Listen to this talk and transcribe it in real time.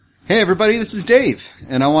Hey everybody, this is Dave,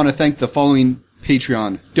 and I want to thank the following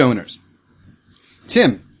Patreon donors.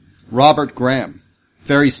 Tim, Robert Graham,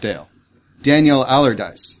 Very Stale, Daniel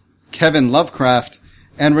Allardyce, Kevin Lovecraft,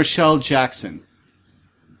 and Rochelle Jackson.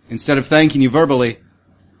 Instead of thanking you verbally,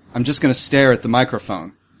 I'm just going to stare at the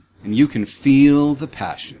microphone, and you can feel the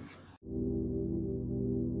passion.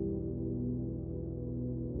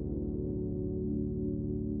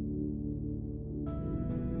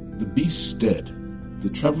 The beast's dead. The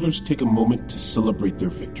travelers take a moment to celebrate their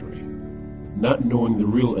victory, not knowing the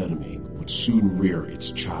real enemy would soon rear its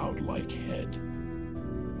childlike head.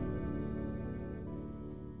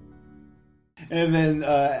 And then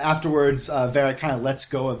afterwards, Varric kind of lets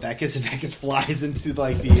go of Vekas, and Vekas flies into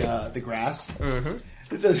like the grass. Mm-hmm.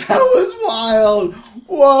 It says, "That was wild!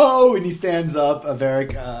 Whoa!" And he stands up.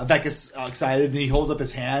 Vekas excited, and he holds up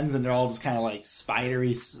his hands, and they're all just kind of like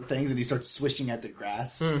spidery things, and he starts swishing at the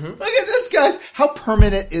grass. Mm-hmm. Look at this, guys! How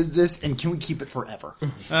permanent is this, and can we keep it forever?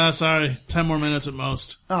 Sorry, 10 more minutes at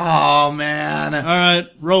most. Oh man! All right,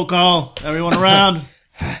 roll call. Everyone around.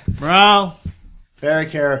 Morale. Varric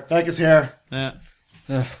here. Vekas here. Yeah.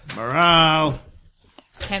 Morale.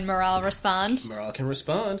 Can Morale respond? Morale can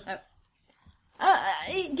respond.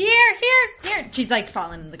 Here. She's like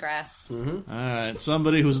falling in the grass. Mm-hmm. All right,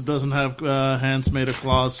 somebody who doesn't have hands made of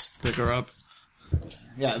claws, pick her up.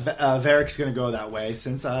 Yeah, Varric's going to go that way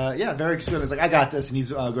since, Varric's going to like, I got this, and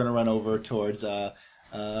he's going to run over towards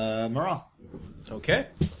Morale. Okay.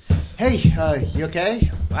 Hey, you okay?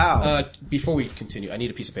 Wow. Before we continue, I need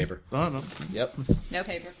a piece of paper. Oh, no. Yep. No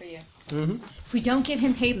paper for you. Mm-hmm. If we don't give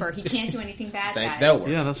him paper, he can't do anything bad, guys. That'll work.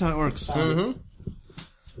 Yeah, that's how it works. Mm-hmm.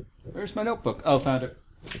 Where's my notebook? Oh, found it.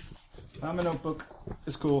 Found my notebook.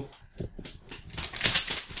 It's cool.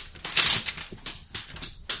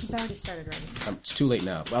 He's already started writing. It's too late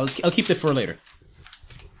now. I'll keep it for later.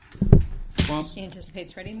 He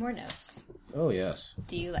anticipates writing more notes. Oh, yes.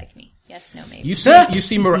 Do you like me? Yes, no, maybe. You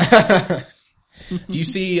see Morale. Do you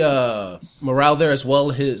see Morale there as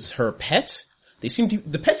well as her pet?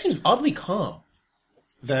 The pet seems oddly calm.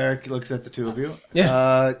 Varric looks at the two of you.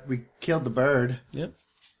 Yeah. We killed the bird. Yep.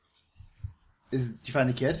 Did you find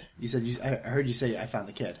the kid? You said I heard you say I found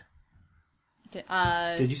the kid. Did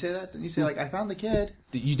you say that? Did you say like I found the kid?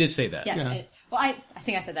 You did say that. Yes. Yeah. I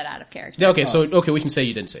think I said that out of character. Yeah, okay, we can say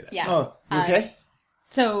you didn't say that. Yeah. Oh, you okay?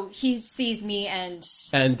 So he sees me and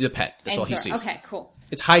The pet. That's all he Zora. sees. Okay, cool.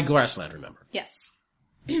 It's high grassland, remember? Yes.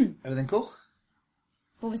 Everything cool?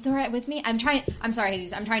 What was Zora with me? I'm sorry,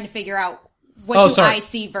 Jesus. I'm trying to figure out what I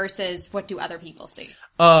see versus what do other people see.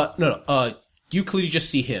 No. You clearly just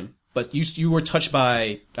see him, but you were touched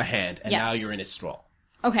by a hand, and now you're in its thrall.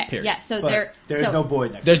 Okay. Period. Yeah. So But there's no boy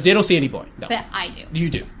next. They don't see any boy. No. But I do. You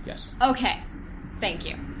do. Yes. Okay. Thank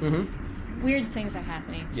you. Mm-hmm. Weird things are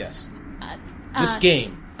happening. Yes. This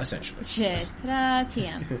game, essentially. Shit. Ta-da,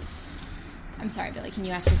 TM. I'm sorry, Billy. Can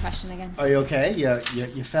you ask your question again? Are you okay? You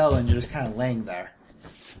fell and you're just kind of laying there.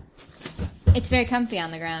 It's very comfy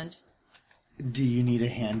on the ground. Do you need a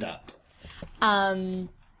hand up?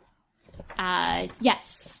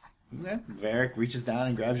 Yes. Okay. Varric reaches down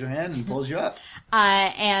and grabs your hand and pulls you up.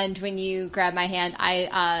 And when you grab my hand,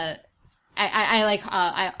 I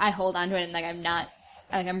hold onto it and like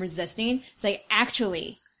I'm resisting. It's like,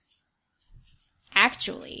 actually, you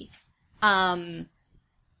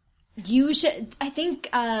should pet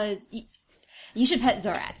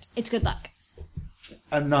Zorat. It's good luck.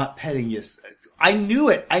 I'm not petting you. I knew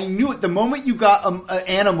it. The moment you got an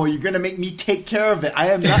animal, you're going to make me take care of it.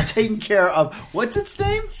 I am not taking care of... What's its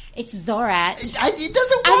name? It's Zorat. It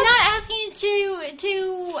doesn't work. I'm not asking you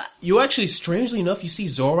to... You actually, strangely enough, you see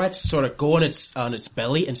Zorat sort of go on its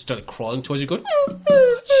belly and start crawling towards you, going...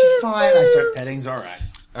 She's fine. I start petting Zorat.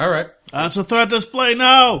 All right. That's a threat display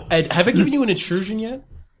now! And have I given you an intrusion yet?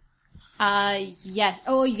 Yes.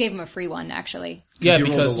 Oh, you gave him a free one, actually. Yeah, You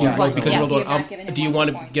because rolled a one. you rolled you've not one. given him Do you one want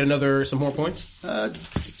to point. get some more points?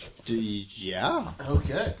 Yeah.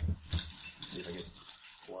 Okay. Let's see if I get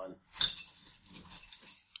 1,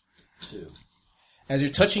 2. As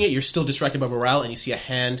you're touching it, you're still distracted by Morale, and you see a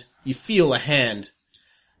hand. You feel a hand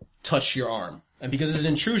touch your arm, and because it's an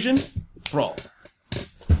intrusion, thrall.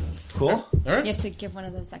 Cool. All right. You have to give one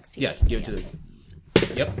of those XP. Yeah, give it to Yes.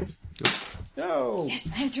 Yep. No. Yes,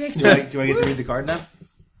 I have 3 XP. Do I get to read the card now?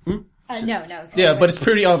 No. Yeah, but it's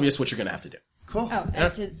pretty obvious what you're going to have to do. Cool. Oh,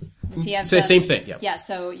 does he have Same thing. Yeah. Yeah,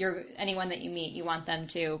 so anyone that you meet, you want them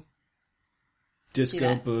to... Disco Do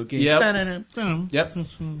that. boogie. Yep.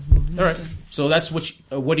 All right. So that's what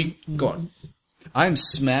do you go on? I'm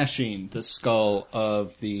smashing the skull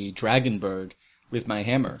of the dragon bird with my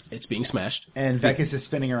hammer. It's being smashed. And Vekas is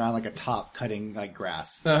spinning around like a top, cutting like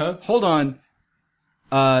grass. Uh-huh. Hold on.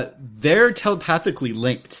 They're telepathically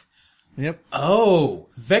linked. Yep. Oh,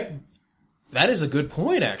 that is a good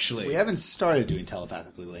point, actually. We haven't started doing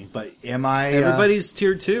telepathically linked, but am I... Everybody's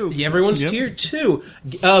tier 2. Yeah, everyone's Yep. tier 2.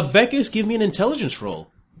 Vekas, give me an intelligence roll.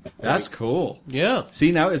 That's cool. Yeah.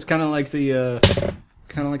 See, now it's kind of like the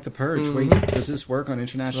Purge. Wait, does this work on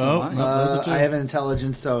international Oh, lines? no. That's a 2. I have an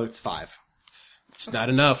intelligence, so it's 5. It's not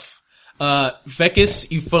enough.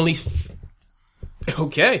 Vekas, you finally...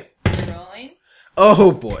 Okay. Rolling.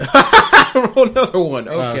 Oh, boy. Roll another one.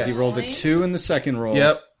 Okay. He rolled a 2 in the second roll.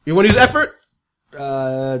 Yep. You want to use effort?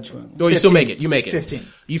 Oh, You still make it. You make it. 15.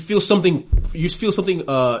 You feel something,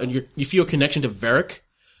 and you feel a connection to Varric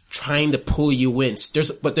trying to pull you in.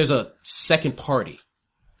 But there's a second party.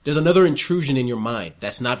 There's another intrusion in your mind.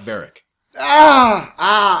 That's not Varric.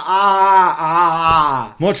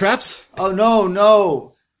 More traps? Oh,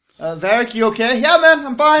 no. Varric, you okay? Yeah, man,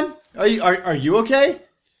 I'm fine. Are you okay?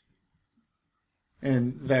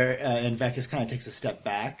 And Vekas kind of takes a step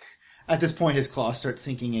back. At this point, his claws start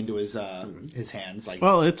sinking into his hands. Like,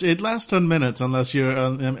 Well, it lasts 10 minutes unless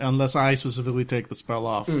unless I specifically take the spell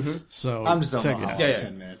off. So I'm just don't know how long Yeah.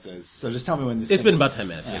 10 minutes is. So just tell me when this. It's thing- been about 10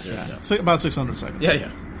 minutes. So about 600 seconds.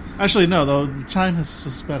 Yeah. Actually, no. Though the time has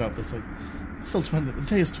sped up. It's like it's still 20. The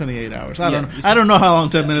day is 28 hours. I don't Yeah. know. I don't know how long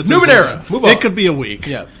 10 minutes. Numenera, is. move on. It could be a week.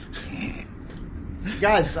 Yeah.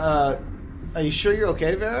 Guys, are you sure you're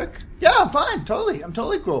okay, Varric? Yeah, I'm fine. Totally. I'm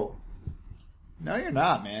totally cool. No, you're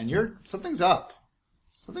not, man. Something's up.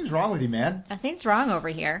 Something's wrong with you, man. Nothing's wrong over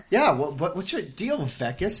here. Yeah, what's your deal,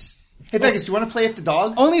 Vekas? Hey, Vekas, do you want to play with the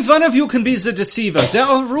dog? Only one of you can be the deceiver. There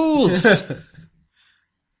are rules.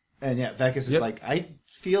 And yeah, Vekas is like, I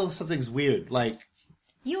feel something's weird. Like,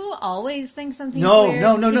 You always think something's no. weird.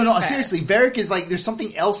 To be fair. Seriously, Varric is like, there's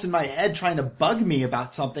something else in my head trying to bug me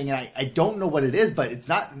about something, and I don't know what it is, but it's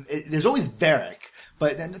not. There's always Varric.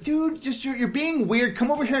 But dude, just you're being weird. Come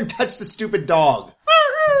over here and touch the stupid dog.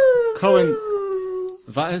 Cohen,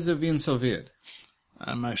 why has it been so weird?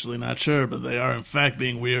 I'm actually not sure, but they are in fact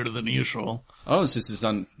being weirder than usual Oh, this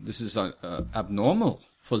is abnormal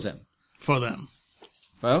for them. for them.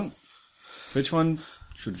 Well, which one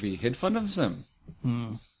should we hit one of them?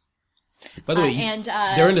 By the way, and,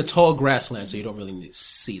 they're in the tall grassland, so you don't really need to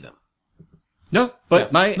see them. No,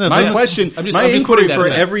 but Yeah. my question, I'm just my inquiry putting that for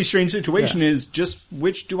in there. every strange situation is just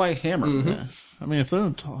which do I hammer? I mean, if they're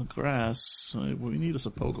in tall grass, we need us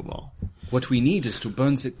a Pokeball. What we need is to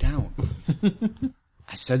burn it down.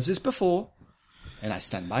 I said this before, and I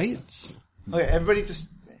stand by it. Okay, everybody, just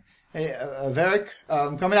hey, Varric,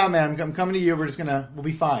 I'm coming out, man. I'm coming to you. We'll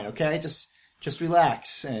be fine. Okay, just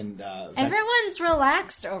relax. And Everyone's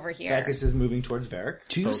relaxed over here. Vekas is moving towards Varric,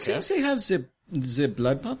 Do you think they have the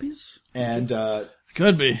blood puppies? and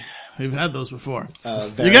Could be. We've had those before.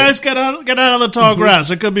 Varric, You guys get out of the tall grass.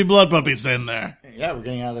 There could be blood puppies in there. yeah, we're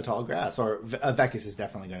getting out of the tall grass. Or Vekas is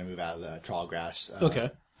definitely going to move out of the tall grass. Okay.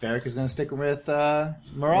 Varric is going to stick with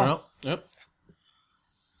Morale. Yep.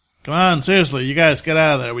 Come on, seriously, you guys get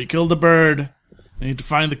out of there. We killed the bird. We need to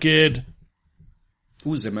find the kid.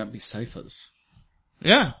 Ooh, there might be ciphers.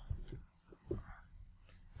 Yeah.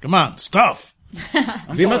 Come on, stuff.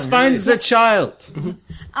 We must find the child.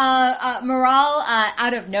 Morale,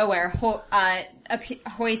 out of nowhere,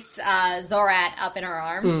 hoists Zorat up in her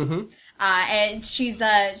arms. And she's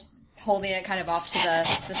holding it kind of off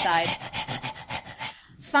to the side.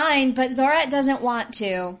 Fine, but Zorat doesn't want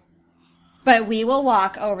to. But we will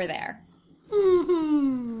walk over there.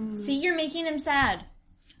 See, you're making him sad.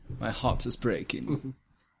 My heart is breaking.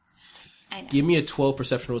 I know. Give me a 12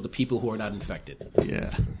 perception roll with the people who are not infected.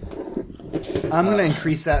 Yeah. I'm going to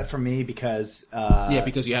increase that for me because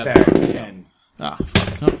because you have... Varric and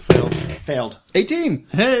Fuck. No, failed. failed. 18.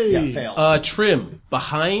 Hey! Yeah, failed. Trim,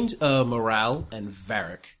 behind Morale and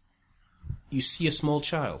Varric, you see a small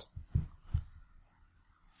child.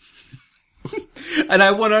 And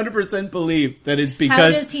I 100% believe that it's How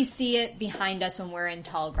because does he see it behind us when we're in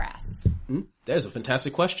tall grass? There's a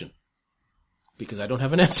fantastic question. Because I don't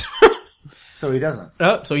have an answer. So he doesn't.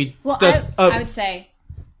 So he Well, does... I would say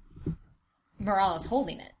Morale is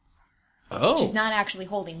holding it. oh. She's not actually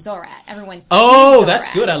holding Zorat. Everyone Oh, sees that's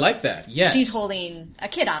Zorat. good. I like that. Yes. She's holding a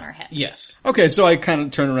kid on her hip. Yes. okay, so I kind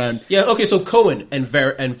of turn around. Yeah, okay, so Cohen and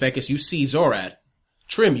Vekas, you see Zorat.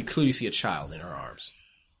 Trim, you clearly see a child in her arms.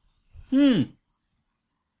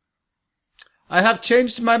 I have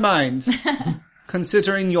changed my mind,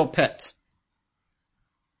 considering your pet.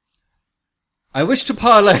 I wish to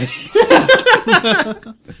parlay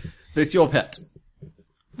with your pet.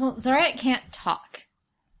 Well, Zorat can't talk.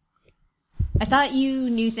 I thought you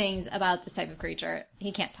knew things about this type of creature.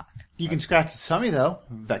 He can't talk. You can scratch his tummy, though,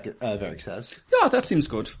 Varric says. Yeah, that seems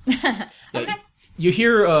good. Okay.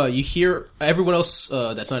 You hear everyone else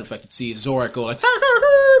that's not infected sees Zorak go like.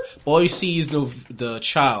 All you see is the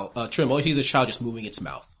child, Trim. All you see is the child just moving its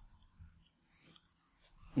mouth.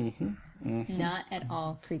 Not at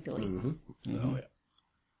all creepily. Oh yeah.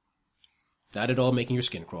 Not at all making your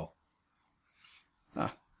skin crawl.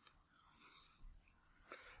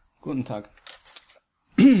 Guten Tag.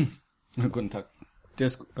 Guten Tag.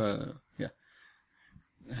 Das, ja.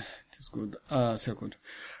 Das ist gut. Sehr gut.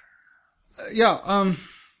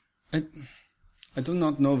 I do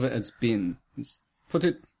not know where it's been. Put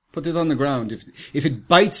it on the ground. If it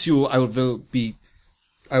bites you, I will be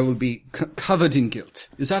covered in guilt.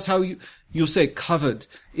 Is that how you say covered?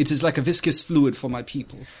 It is like a viscous fluid for my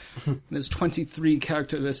people. It's 23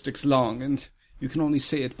 characteristics long, and you can only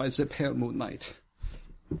say it by the pale moonlight.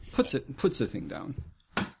 Puts the thing down.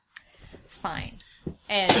 Fine.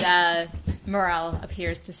 And Morale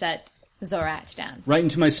appears to set Zorat down. Right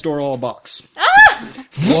into my store-all box.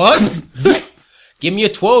 What? Give me a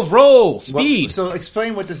 12 roll. Speed. So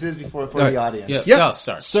explain what this is for the audience. Yeah. Yep. Oh,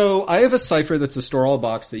 sorry. So I have a cipher that's a store-all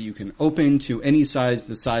box that you can open to any size,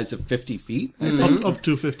 the size of 50 feet. I think. Up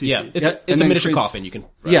to 50 Yeah, feet. it's Yeah, a and then miniature creates- coffin. You can.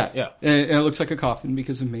 Yeah. Yeah. And it looks like a coffin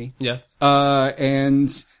because of me. Yeah.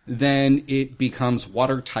 And then it becomes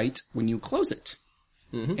watertight when you close it.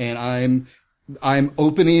 And I'm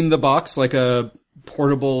opening the box like a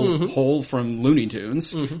portable hole from Looney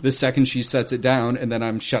Tunes the second she sets it down, and then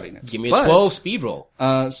I'm shutting it. Give me a 12 speed roll.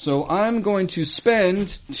 So I'm going to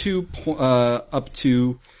spend up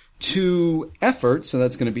to 2 effort, so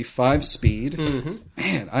that's going to be 5 speed.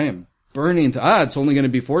 Man, I am burning. It's only going to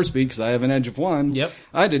be 4 speed because I have an edge of 1. Yep.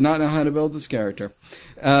 I did not know how to build this character.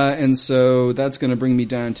 And so that's going to bring me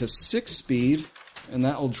down to 6 speed, and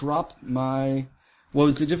that will drop my... What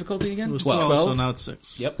was the difficulty again? It was 12, so now it's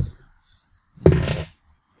 6. Yep.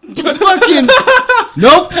 Fucking...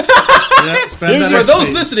 Nope! Yeah, spend that For those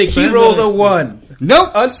XP. listening, he Spend rolled that a 1. Nope!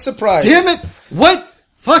 Unsurprised. Damn it! What?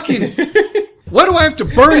 Fucking... What do I have to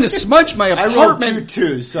burn to smudge my I rolled apartment?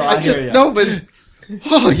 2 so I I hear just you. no, but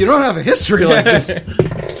you don't have a history like this.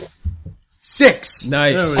 6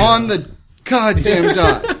 Nice. on the goddamn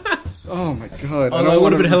dot. Oh my god! Although it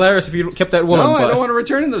would have been hilarious if you kept that 1. No, I but- don't want to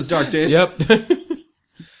return in those dark days. Yep.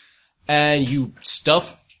 And you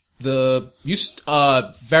stuff Varric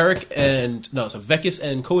and Vekis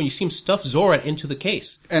and Cohen. You see him stuff Zorat into the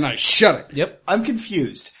case. And I shut it. Yep. I'm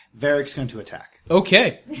confused. Varric's going to attack.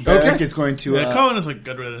 Okay. Varric is going to Yeah, Cohen is a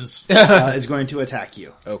good riddance. is going to attack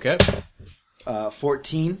you. Okay.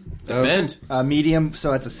 14, Defend. medium,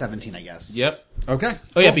 so that's a 17, I guess. Yep. Okay.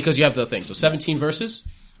 Oh yeah, because you have the thing. So 17 versus.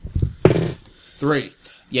 3.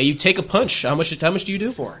 Yeah, you take a punch. How much do you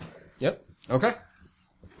do? 4. Yep. Okay.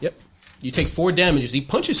 Yep. You take 4 damage as he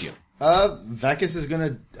punches you. Vekis is going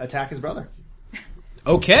to attack his brother.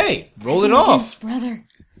 Okay. Roll it off. Brother.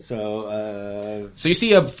 So, So you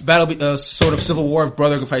see a sort of civil war of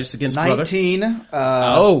brother fights against brother. 19.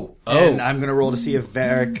 Oh. And I'm going to roll to see if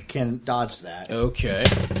Varric can dodge that. Okay.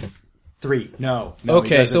 3. No. he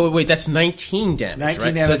Okay, doesn't. so wait, that's 19 damage, 19 right? So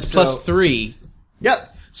damage, that's plus so- 3.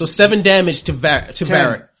 Yep. So 7 damage to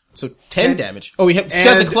Varric. So 10 damage. Oh, she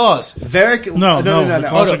has the claws. Varric. No, the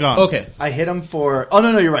claws Oh, are gone. Okay. I hit him for. Oh,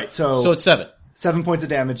 no, you're right. So it's 7. 7 points of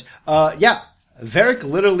damage. Yeah. Varric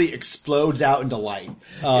literally explodes out into light.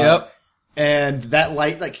 Yep. And that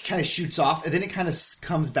light kind of shoots off, and then it kind of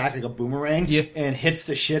comes back like a boomerang, Yeah. and hits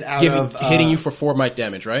the shit out of Hitting you for 4 might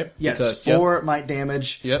damage, right? Yes, Because, 4 might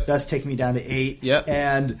damage. Yep. Thus take me down to 8. Yep.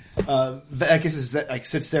 And Vekis is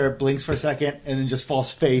sits there, blinks for a second, and then just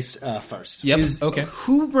falls face first. Yep. Is Okay.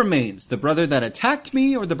 who remains? The brother that attacked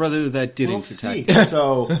me, or the brother that We'll didn't see. attack me?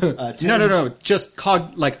 So Tim, No. Just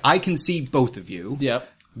I can see both of you. Yep.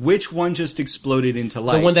 Which one just exploded into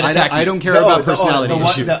light? one that attacked I you. don't care about personality the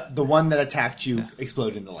issue. the one that attacked you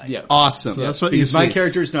exploded in the light. Yeah. Awesome. So that's what you because my see.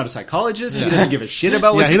 character is not a psychologist. He doesn't give a shit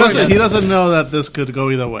about Yeah, what's he going doesn't. on. He doesn't know that this could go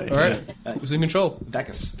either way. All right. Who's in control?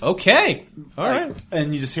 Vekis. Okay. All right.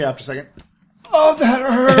 And you just hear after a second, oh, that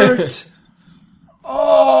hurt!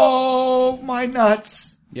 Oh, my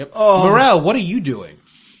nuts! Yep. Oh. Morale, what are you doing?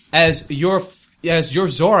 As your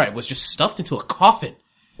Zorat was just stuffed into a coffin.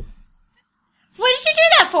 What did you do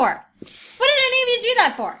that for? What did any of you do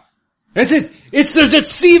that for? That's it. It's the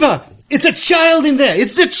Zetsiva. It's a child in there.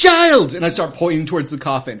 It's a child. And I start pointing towards the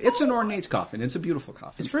coffin. It's an ornate coffin. It's a beautiful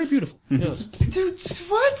coffin. It's very beautiful. Yes. Dude,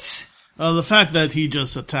 what? The fact that he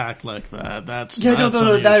just attacked like that's Yeah, that's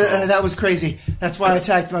no, unusual. that was crazy. That's why I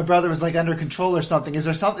attacked. My brother was under control or something. Is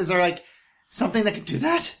there something that could do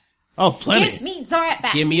that? Oh, plenty. Give me Zorat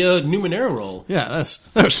back. Give me a Numenera roll. Yeah,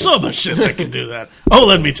 there's so much shit that can do that. Oh,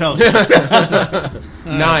 let me tell you. 9.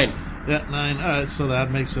 Yeah, 9. All right, so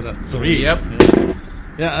that makes it a 3. Yep. Yeah.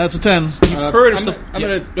 Yeah, that's a 10. Heard of I'm, some? I'm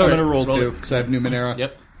yeah. gonna roll Roll too it. because I have Numenera.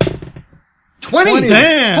 Yep. 20.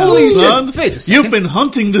 Damn, Holy son. shit! Wait a second. You've been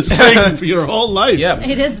hunting this thing for your whole life. Yeah.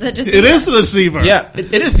 It is the deceiver. It is the deceiver. Yeah,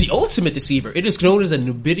 it is the ultimate deceiver. It is known as a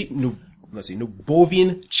Nubovian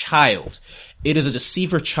child. It is a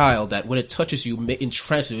deceiver child that when it touches you,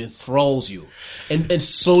 entrances you, enthralls you, and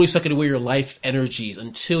slowly sucking away your life energies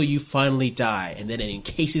until you finally die, and then it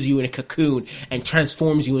encases you in a cocoon and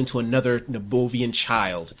transforms you into another Nubovian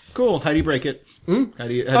child. Cool. How do you break it? How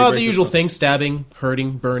do you break The this usual one? thing: stabbing,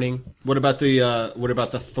 hurting, burning. What about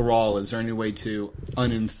the thrall? Is there any way to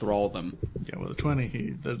unenthrall them? Yeah, with a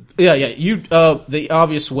 20, Yeah. You, the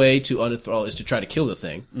obvious way to unenthrall is to try to kill the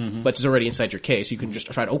thing, but it's already inside your case. You can just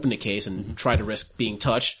try to open the case and try to risk being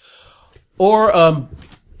touched. Or,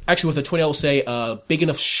 actually with a 20, I will say, big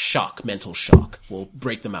enough shock, mental shock, will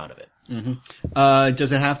break them out of it.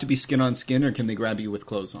 Does it have to be skin on skin, or can they grab you with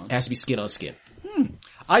clothes on? It has to be skin on skin.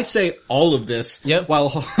 I say all of this Yep.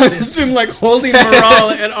 while I assume like holding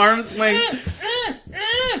Morale at arm's length.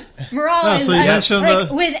 Morale is so you mentioned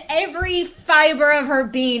with every fiber of her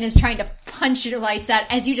being is trying to punch your lights out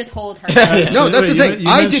as you just hold her. No, that's the you thing. you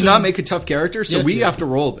I did mentioned- not make a tough character, so Yeah. we have to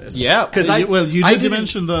roll this. Yeah. because you I did didn't-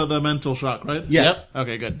 mention the mental shock, right? Yeah. Yep.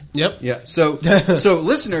 Okay, good. Yep. Yeah. So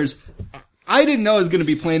listeners, I didn't know I was going to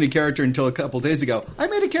be playing a character until a couple days ago. I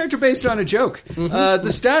made a character based on a joke. The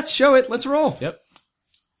stats show it. Let's roll. Yep.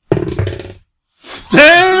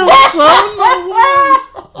 Damn, son!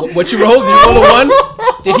 What you rolled? Did you roll a 1?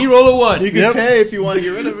 Did he roll a 1? You can pay if you want to get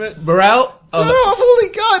rid of it. Morale? No, I've only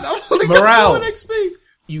got Morale. 1 XP.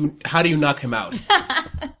 How do you knock him out?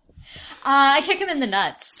 I kick him in the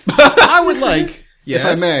nuts. I would like, if I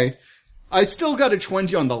Yes. may, I still got a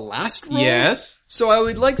 20 on the last roll. Yes. So I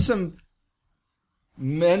would like some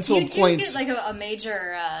mental You do points get like a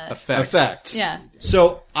major, effect. yeah.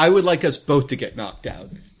 So I would like us both to get knocked out.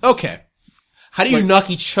 Okay. How do you knock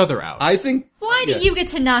each other out? I think Why do you get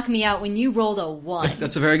to knock me out when you rolled a 1?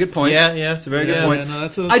 that's a very good point. Yeah. It's a very good Yeah. point. Yeah, no,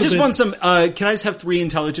 that's a I just bit- want some, can I just have 3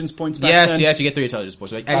 intelligence points back then? Yes, you get 3 intelligence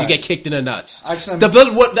points as you get kicked in the nuts. Actually,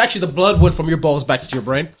 the blood went from your balls back to your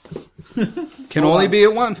brain. Can only be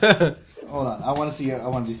at 1. Hold on. I want to see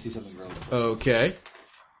something real quick. Okay.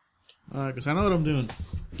 Because I know what I'm doing.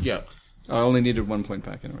 Yeah. I only needed 1 point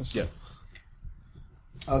back anyways. Yeah.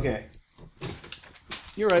 Okay.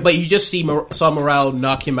 You're right. But you just saw Morale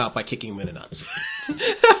knock him out by kicking him in the nuts.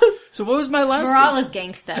 So what was my last Morale thing?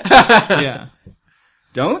 is gangsta. Yeah.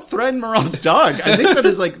 Don't threaten Morale's dog. I think that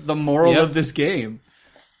is like the moral Yep. of this game.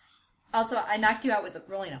 Also, I knocked you out with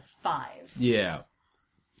rolling a 5. Yeah.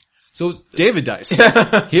 So David Dice.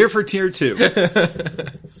 Here for tier 2.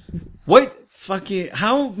 What fucking,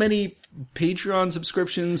 how many Patreon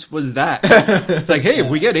subscriptions was that? It's like, hey, if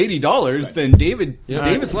we get $80, then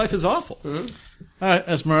David's life is awful. Alright,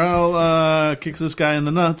 as Morale kicks this guy in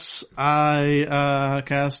the nuts, I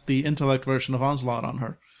cast the intellect version of Onslaught on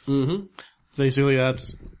her. Mm-hmm. Basically,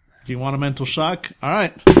 that's, do you want a mental shock?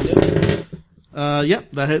 Alright.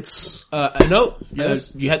 Yep, that hits. no.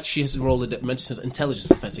 Yes. She has to roll a mental intelligence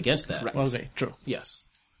defense against that. Okay, true. Yes.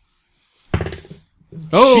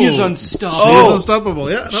 Oh! She is unstoppable. She's unstoppable,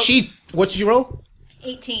 yeah. Nope. What did you roll?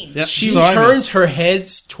 18. Yep. She So I turns missed. her head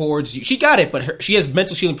towards you. She got it, but she has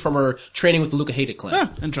mental shielding from her training with the Luca Hated clan.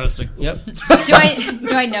 Ah, interesting. Yep. Do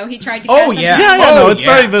I know he tried to Oh, cast something? yeah. Yeah, Oh, no, it's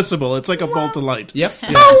yeah. very visible. It's like a bolt of light. Yep.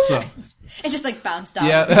 Yeah, so. It just like bounced off.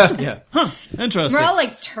 Yeah. Yeah. Interesting. Morale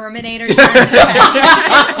like Terminator turns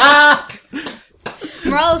around.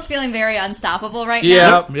 Morale is feeling very unstoppable right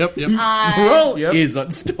now. Yeah. Yep. Morale Yep. is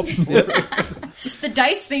unstoppable. The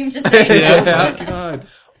dice seem to say so. God.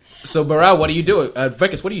 So, Baral, what are you doing?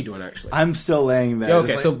 Vekas, what are you doing, actually? I'm still laying there.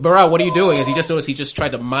 Okay, It's so, like, Baral, what are you doing? Is he just noticed he just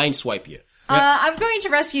tried to mind swipe you? I'm going to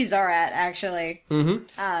rescue Zorat, actually. Mm-hmm.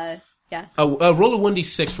 Yeah. Roll a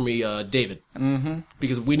 1d6 for me, David. Mm-hmm.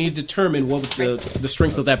 Because we need to determine what the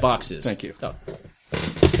strength of that box is. Thank you. Oh.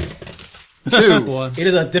 2. One. It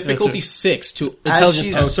is a difficulty 6 to As intelligence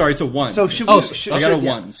she's- Oh, test. sorry, it's a 1. so should Oh, we? so- should, I got a should-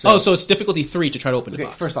 yeah. 1. So. Oh, so it's difficulty 3 to try to open the Okay,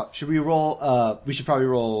 box. first off, should we roll? We should probably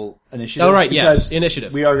roll initiative. All right, yes, because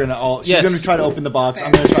initiative. We are gonna all. She's Yes. gonna try to open the box.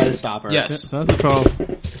 I'm gonna try to stop her. Yes. So that's a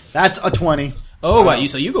 12. That's a 20. Oh, wow.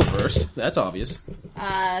 So you go first. That's obvious.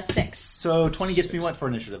 6. So 20 gets me what for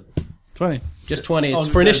initiative? 20. Just 20. It's, Oh,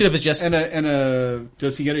 for okay. initiative, it's just And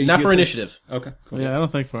does he get a... not he for gets a- initiative. Okay, cool. Yeah, I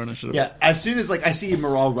don't think for initiative. Yeah. As soon as I see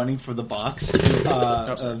Morale running for the box,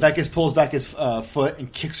 Vekas pulls back his foot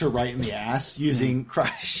and kicks her right in the ass using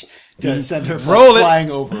Crush to send her Roll it.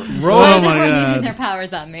 flying over. Why Oh is my everyone God. using their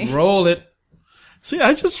powers on me? Roll it. See,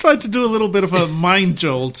 I just tried to do a little bit of a mind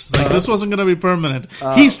jolt. It's like, this wasn't going to be permanent.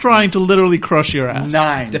 He's trying to literally crush your ass.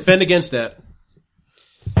 9. Defend against that.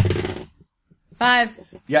 5.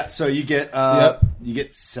 Yeah, so you get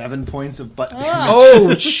 7 points of butt damage.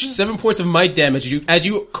 Oh, 7 points of might damage as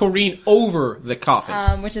you careen over the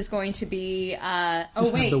coffin. Which is going to be,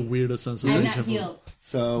 The weirdest sense of I'm deja not vu. healed.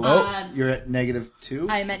 So you're at -2.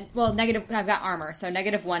 I've got armor, so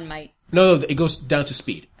 -1 might. No, it goes down to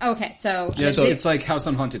speed. Okay, so. Yeah, so it's like House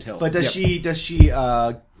on Haunted Hill. But does she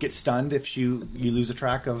get stunned if you lose a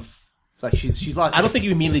track of like she's lost? I don't think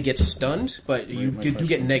you immediately get stunned, but you do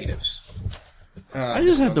get negatives. I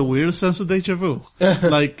just had the weirdest sense of deja vu.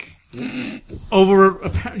 Like,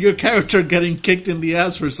 over your character getting kicked in the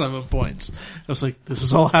ass for 7 points. I was like, this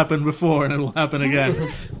has all happened before and it'll happen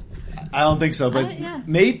again. I don't think so, but yeah.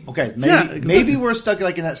 maybe exactly. maybe we're stuck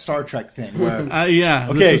like in that Star Trek thing where Yeah.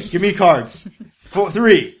 okay, give me cards.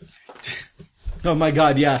 3 oh my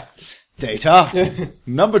god, yeah. data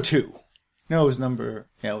number 2. No, it was number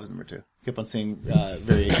 2. Kept on seeing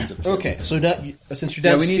variations of 2. Okay, so now, since you're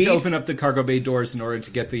Yeah, down we speed, need to open up the cargo bay doors in order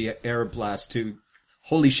to get the air blast to...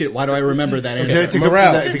 Holy shit, why do I remember that answer?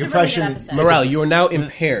 Morale. The It's a really good compression. episode. morale, you are now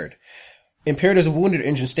impaired. Impaired is a wounded or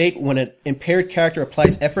injured state. When an impaired character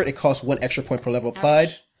applies effort, it costs 1 extra point per level applied.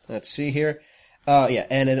 Ouch. Let's see here.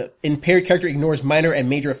 And an impaired character ignores minor and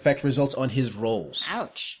major effect results on his rolls.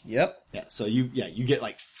 Ouch. Yep. Yeah, so you get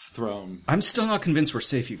like thrown. I'm still not convinced we're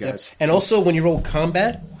safe, you guys. And also, when you roll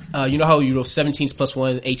combat, you know how you roll 17s plus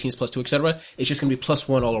 1, 18s plus 2, etc.? It's just going to be plus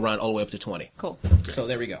 1 all around, all the way up to 20. Cool. So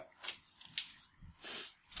there we go.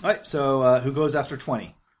 All right, so who goes after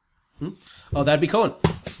 20? Oh, that'd be Cohen.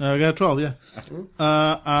 I got 12,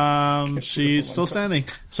 yeah. She's still standing.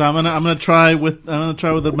 So I'm gonna try with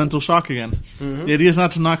the mental shock again. The idea is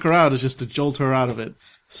not to knock her out, it's just to jolt her out of it.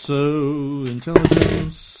 So,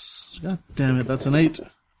 intelligence. God damn it, that's an 8.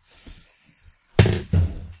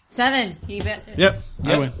 7. Even. Yep, I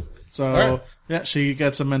Yep. win. So, Alright. yeah, she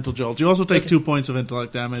gets a mental jolt. You also take 2 points of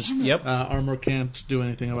intellect damage. Yep. Armor can't do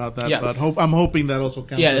anything about that, Yeah. but I'm hoping that also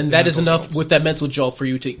counts. Yeah, as and the that is mental enough jolt. with that mental jolt for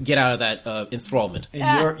you to get out of that enthrallment.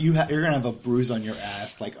 And you're gonna have a bruise on your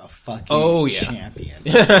ass like a fucking Oh, yeah. champion.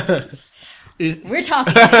 We're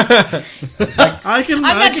talking. I can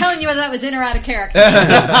I'm not telling you whether that was in or out of character.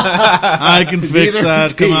 I can fix Neither that.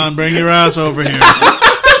 is Come he. on, bring your ass over here.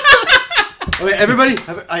 Okay, everybody.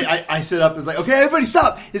 I sit up and like, okay, everybody,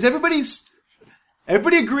 stop.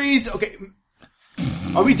 Everybody agrees. Okay,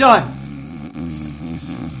 are we done?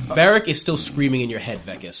 Varric is still screaming in your head,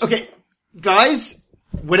 Vekas. Okay, guys,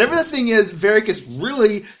 whatever the thing is, Varric is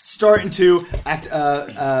really starting to act.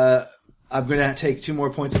 I'm going to take 2 more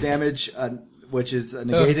points of damage, which is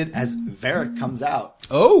negated as Varric comes out,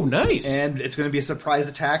 Oh, nice. and it's going to be a surprise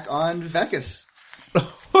attack on Vekas.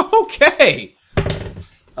 Okay.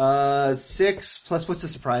 6 plus what's the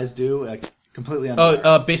surprise do? Completely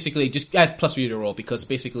unaware. Basically, just add plus for you to roll because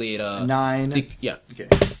basically it 9. yeah. Okay.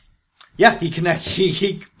 Yeah,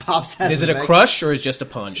 He pops at. Is it a Varric. crush or is it just a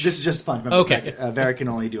punch? This is just a punch. Remember, Okay. Varric can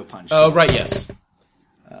only do a punch. Oh, right. Yes.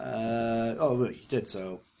 He did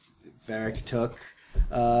so. Varric took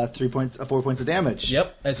 4 points of damage.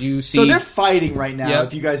 Yep. As you see. So they're fighting right now. Yep.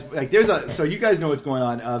 If you guys so you guys know what's going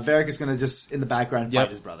on. Varric is going to just in the background Yep.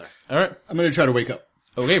 fight his brother. All right. I'm going to try to wake up.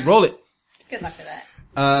 Okay. Roll it. Good luck with that.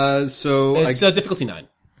 So It's difficulty 9.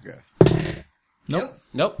 okay.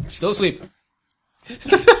 Nope. Still asleep.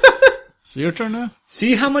 So your turn now?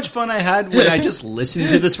 See how much fun I had when I just listened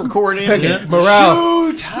to this recording? Okay.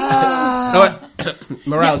 Morale. Shoot!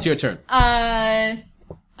 Morale. It's your turn.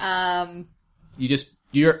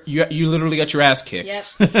 You literally got your ass kicked. Yep.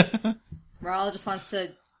 Raul just wants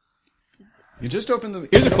to. You just opened the...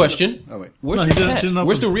 Here's a question. Oh, wait. Where's No, your he didn't- pet? didn't open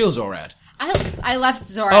Where's the it. real Zorat? I left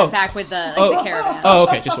Zorat Oh. back with the caravan. Oh,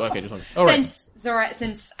 okay. Just one. All right.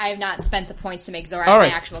 Since I have not spent the points to make Zorat All my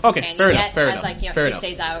right. actual Okay, companion fair enough, yet, fair I was enough, like, fair he enough.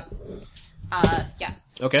 stays out. Yeah.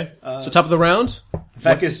 Okay. So top of the round.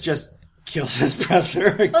 Vekas just kills his brother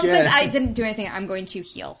again. Well, since I didn't do anything, I'm going to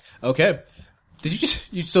heal. Okay. Did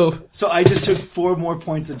you so So I just took 4 more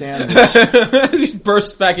points of damage. you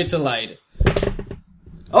burst back into light?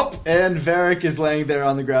 Oh, and Varric is laying there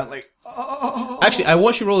on the ground like, oh. Actually, I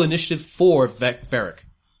want you to roll initiative for Varric.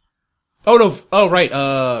 Oh no! Oh right.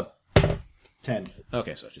 10.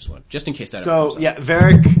 Okay, so just one, just in case that. ever So comes up. yeah,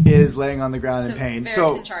 Varric is laying on the ground in So pain. Varric's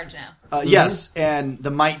So in charge now. yes, and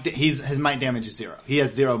the might his might damage is 0. He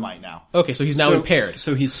has 0 might now. Okay, so he's now impaired.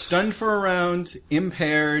 So he's stunned for a round,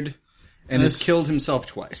 impaired, and has This- killed himself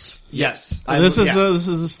twice. Yes, This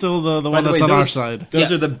is still the one By the that's way, on our those- side. Those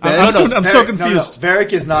Yeah. are the I'm best. so confused. No,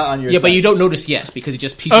 Varric is not on your Yeah, side. but you don't notice yet because he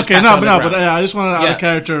just Okay, passed no, out on the but ground. I just wanted out Yeah. of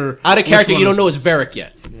character. Out of character, which you one don't is- know it's Varric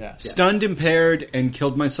yet. Yeah. Stunned, impaired, and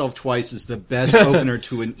killed myself twice is the best opener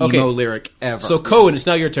to an emo Okay. lyric ever. So Cohen, it's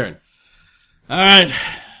now your turn. All right.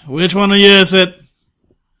 Which one of you is it?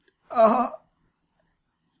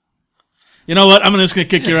 You know what? I'm just gonna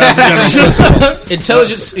kick your ass in general.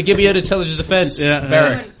 Intelligence. Give me an intelligence defense. Yeah.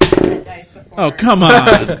 Barrack. That dice before. Oh, come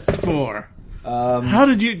on. 4. How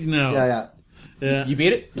did you know? Yeah. You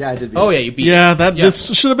beat it. Yeah, I did beat Oh it. yeah, you beat Yeah, it. that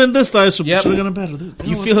this should have been this dice. Should Yep. have gotten better. This,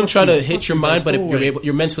 You know feel what? him try to Fuck hit your you mind, guys. but Go away.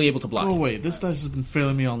 you're mentally able to block. Oh wait, this dice has been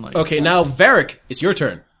failing me all night. Okay, now Varric, it's your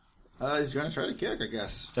turn. He's gonna try to kick, I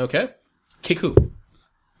guess. Okay, kick who?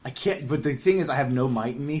 I can't. But the thing is, I have no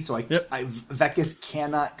might in me, so Yep. Vekas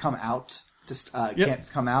cannot come out. Just can't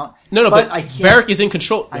come out. No, but I can't. Varric is in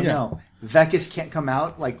control. I know. Vekas can't come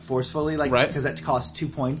out like forcefully, like Right. because that costs 2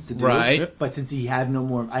 points to do. Right. But since he had no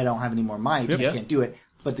more, I don't have any more might. I Yep. can't do it.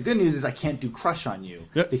 But the good news is I can't do crush on you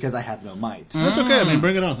Yep. because I have no might. That's okay. I mean,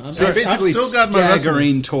 bring it on. You're basically I've still got my staggering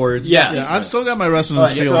resonance. towards. Yes. Yeah, I've still got my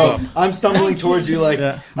resonance field So up. I'm stumbling towards you like,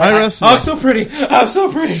 Yeah, my I- rest. Oh, so pretty. I'm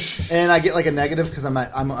so pretty. and I get like a negative because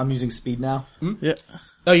I'm using speed now. Yeah.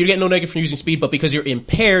 No, you get no negative from using speed, but because you're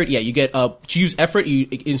impaired, yeah, you get to use effort. You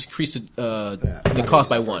increase the cost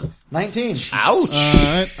by 1. 19. Ouch. All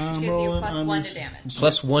right, I'm Gives you rolling plus on 1 this. to damage.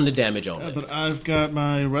 Plus 1 to damage only. But I've got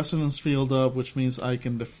my resonance field up, which means I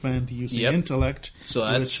can defend using Yep. intellect. So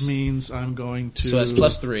that's- which means I'm going to. So that's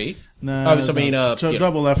plus 3. No, Oh, so I mean, so you know.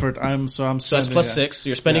 double effort. I'm So that's spending, plus yeah. 6.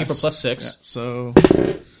 You're spending it for Yes. plus 6. Yeah, so,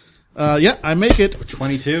 yeah, I make it.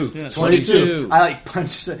 22. Yeah, 22. I like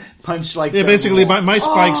punch like Yeah, the basically, wall. my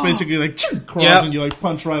spikes basically like cross Yep. and you like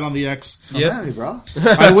punch right on the X. Yep. Hey, bro.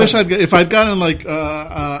 I wish if I'd gotten like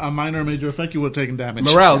a minor or major effect, you would have taken damage.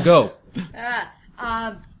 Morale, go.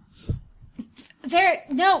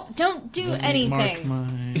 No, don't do Mark anything.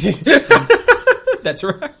 my. That's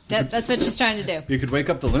right. That's what she's trying to do. You could wake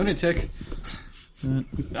up the lunatic.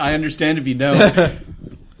 I understand if you know.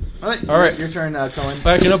 All right. Your turn, Cohen.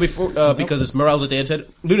 But before because it's Morale's at the end,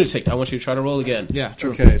 Lunatic, I want you to try to roll again. Yeah,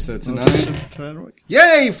 true. Okay, so it's a 9. Try to work.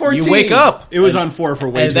 Yay, 14! You wake up. It was on 4 for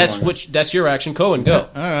way And too long. that's your action. Cohen, go.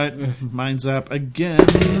 All right, mind zap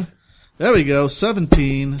again. There we go.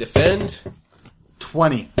 17. Defend.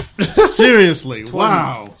 20. Seriously,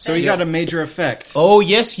 wow. So he got a major effect. Oh,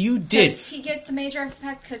 yes, you did. Does he get the major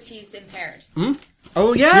effect because he's impaired?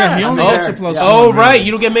 Oh, Yeah, he only I'm gets a there. plus Yeah. Oh, one. right.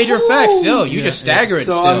 You don't get major effects. Yo, you just stagger it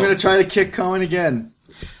So still. I'm going to try to kick Cohen again.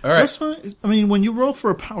 All right. That's fine. I mean, when you roll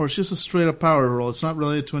for a power, it's just a straight up power roll. It's not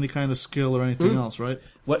related to any kind of skill or anything else, right?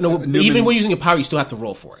 What? No, even when using a power, you still have to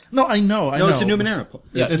roll for it. No, I know. No, it's a Numenera.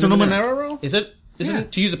 Yes. It's a Numenera roll? Is it? Isn't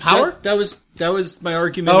it to use a power? That was my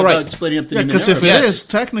argument Oh, right. about splitting up the Yeah, because if Numenera. it Yes. is,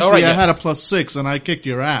 technically All right, I yes. had a plus 6 and I kicked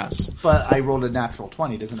your ass. But I rolled a natural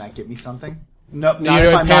 20. Doesn't that get me something? No, No, not you're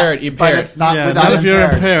if I'm impaired, Not, you're but impaired. it's not, Yeah, but not I'm if you're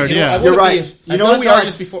impaired, yeah. You're right. You know what we we argued are?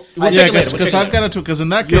 this before. Yeah, We'll Yeah, check it later. We'll because check it I've got later. a 2, because in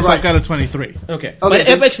that You're case right. I've got a 23. Okay. But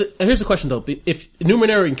then- actually, here's the question though: if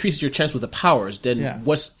Numenera increases your chance with the powers, then Yeah.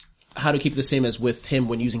 how to keep it the same as with him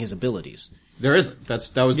when using his abilities? There isn't.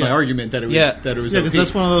 That was my Yeah. argument that it was Yeah. that it was Yeah, because OP.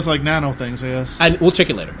 that's one of those like nano things, I guess. And we'll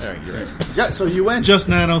check it later. All right, you're right. Yeah, so you win. Just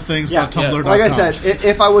nano things, Yeah, not Tumblr.com. Like I said,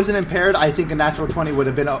 if I wasn't impaired, I think a natural 20 would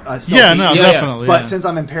have been still Yeah, beat no, you. Yeah, definitely. But yeah. since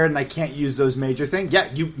I'm impaired and I can't use those major things, yeah,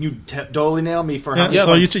 you totally nailed me for how Yeah, many so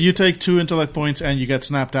points. you take 2 intellect points and you get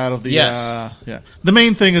snapped out of the. Yes. Yeah. The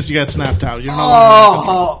main thing is you get snapped out. You're no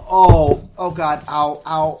longer. Oh God, ow,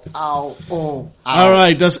 ow. All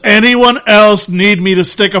right. Does anyone else need me to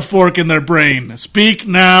stick a fork in their brain? Speak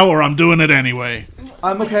now, or I'm doing it anyway.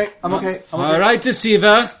 I'm okay. All right,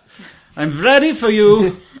 Deceiver. I'm ready for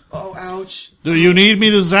you. Oh, ouch. Do you need me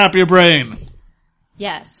to zap your brain?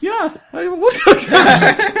 Yes. Yeah, I would.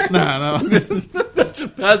 No.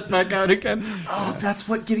 Pass back out again. Oh, that's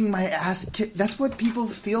what getting my ass kicked. That's what people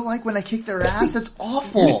feel like when I kick their ass. It's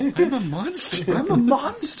awful. I'm a monster. I'm a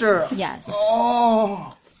monster. Yes.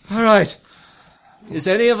 Oh, All right. Is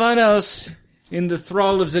anyone else in the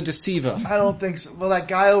thrall of the Deceiver? I don't think so. Well, that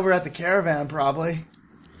guy over at the caravan probably.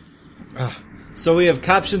 So we have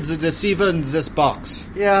captured the Deceiver in this box.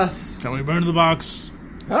 Yes. Can we burn the box?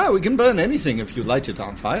 We can burn anything if you light it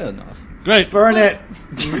on fire enough. Great. Burn it.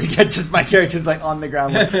 Just my character's like on the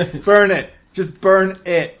ground. Like, burn it. Just burn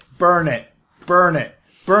it. Burn it. Burn it.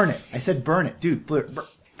 Burn it. I said burn it. Dude,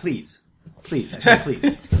 please. Please. I said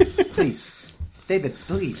please. Please. David,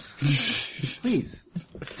 please. Please.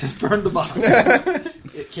 Just burn the box.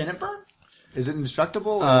 Can it burn? Is it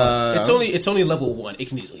indestructible? It's only level 1. It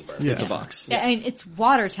can easily burn. Yeah. It's a box. Yeah, I mean, it's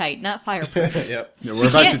watertight, not fireproof. Yep. Yeah, we're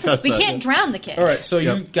about to test We that. can't drown the kid. All right, so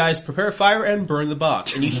you guys prepare fire and burn the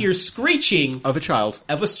box, and you hear screeching Of a child.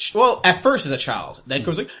 of well, at first as a child, then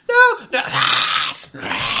goes like, no,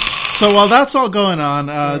 So while that's all going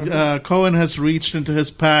on, Cohen has reached into his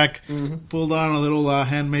pack, pulled on a little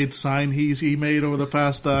handmade sign he made over the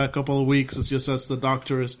past couple of weeks. It just says the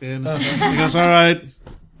doctor is in. He goes, all right,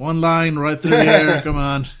 one line right through the air, come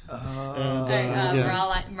on.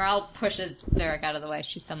 Morale pushes Varric out of the way.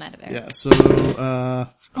 She's so mad at Varric. Yeah, so,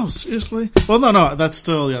 oh, seriously? Well, no, that's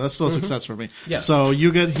still a success for me. Yeah. So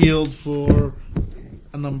you get healed for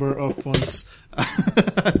a number of points.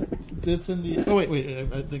 It's in the, oh wait,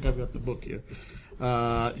 I think I've got the book here.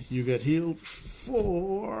 You get healed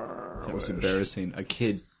for... That was embarrassing. A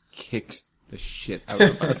kid kicked the shit out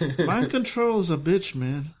of us. Mind control is a bitch,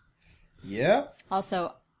 man. Yeah.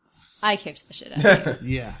 Also, I kicked the shit out of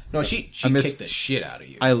you. Yeah. No, she kicked the shit out of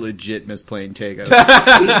you. I legit miss playing Tagos.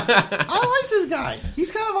 I like this guy. He's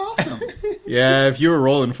kind of awesome. Yeah, if you were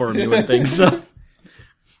rolling for him, you wouldn't think so.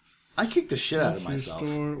 I kicked the shit out of Restore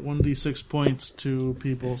myself. 1d6 points to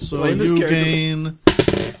people. So Playing this you character- gain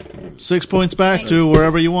 6 points back to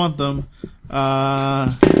wherever you want them.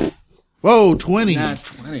 Whoa, 20. Nat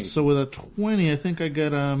 20. So with a 20, I think I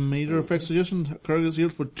get a major effect suggestion. Target is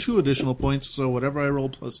healed for 2 additional points, so whatever I roll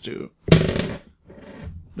plus 2.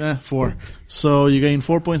 4. So you gain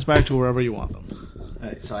 4 points back to wherever you want them.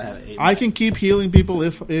 Alright, so I have 8. I can keep healing people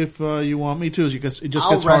if you want me to. It just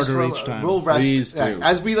gets harder each time. We'll rest. Please do.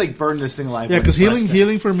 As we burn this thing alive. Yeah, because we'll rest it.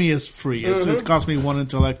 healing for me is free. It costs me 1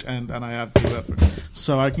 intellect and I have 2 effort.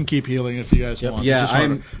 So I can keep healing if you guys want. Yeah, It's just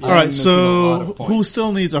harder. I'm Alright, missing a lot so of points. who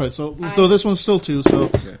still needs... Alright, so this one's still 2, so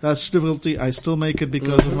that's difficulty. I still make it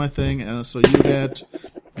because of my thing, and so you get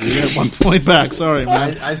 1 point back. Sorry,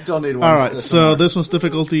 man. I still need one. Alright, so this one's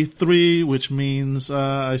difficulty 3, which means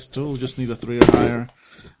I still just need a 3 or higher.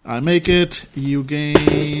 I make it. You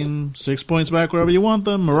gain 6 points back wherever you want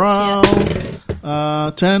them. Morale.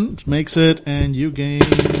 10 makes it, and you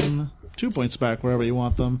gain 2 points back wherever you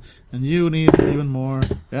want them. And you need even more.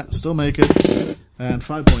 Yeah, still make it. And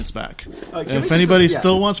 5 points back. Can we If just- anybody yeah.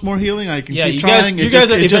 still wants more healing, I can Yeah, keep you trying. guys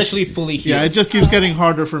are eventually fully healed. Yeah, it just keeps getting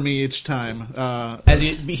harder for me each time. As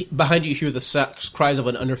behind you hear the cries of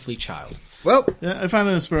an unearthly child. Well, Yeah, I find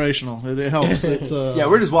it inspirational. It helps. It's Yeah,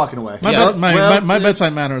 we're just walking away. my, Yeah. my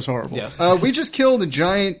bedside manner is horrible. Yeah. we just killed a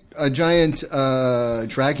giant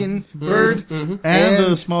dragon bird. And, And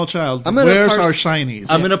a small child. I'm gonna Where's parse- our shinies?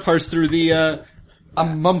 I'm gonna parse through the,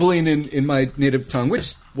 I'm mumbling in my native tongue,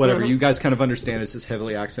 which, whatever, you guys kind of understand, it's just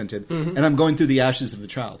heavily accented. And I'm going through the ashes of the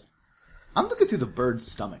child. I'm looking through the bird's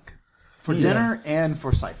stomach. For dinner and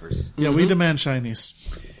for ciphers. Yeah, we demand shinies.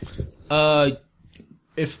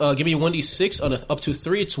 If give me 1d6 on up to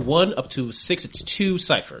 3, it's 1. Up to 6, it's 2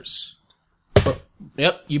 ciphers.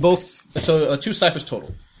 Yep, you both. So 2 ciphers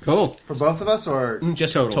total. Cool. For both of us, or?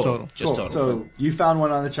 Just Total. total. Just Cool. total. So you found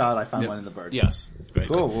one on the child, I found one in the bird. Yes. Great.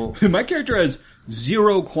 Cool. Well, My character has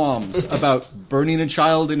 0 qualms about burning a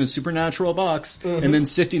child in a supernatural box and then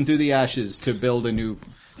sifting through the ashes to build a new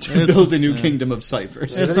kingdom of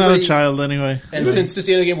ciphers. It's not a child anyway. And since it's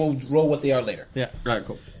the end of the game, we'll roll what they are later. Yeah. Right,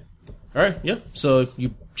 cool. All right. Yeah. So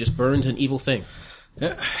you just burned an evil thing.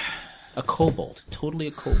 Yeah. A kobold. Totally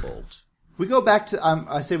a kobold. we go back to.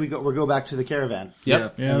 I say we go back to the caravan.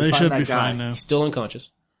 Yep. Yeah, And we they find should that be guy. fine now. Still unconscious.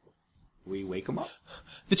 We wake him up.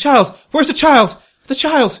 The child. Where's the child? The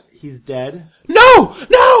child. He's dead. No!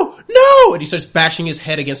 No! No! And he starts bashing his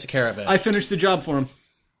head against the caravan. I finished the job for him.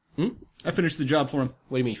 I finished the job for him.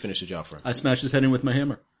 What do you mean you finished the job for him? I smashed his head in with my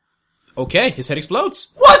hammer. Okay, his head explodes.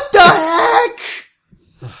 What the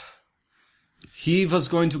heck? He was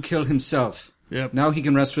going to kill himself. Yep. Now he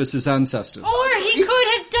can rest with his ancestors. Or he could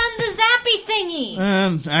have done the zappy thingy.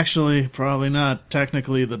 And actually, probably not.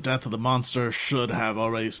 Technically, the death of the monster should have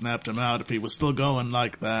already snapped him out if he was still going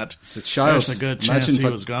like that. It's a child. There's a good chance he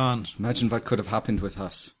was gone. Imagine what could have happened with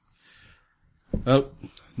us. Well,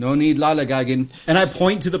 no need lollygagging. And I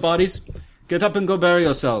point to the bodies. Get up and go bury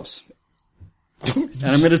yourselves. And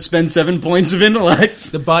I'm going to spend 7 points of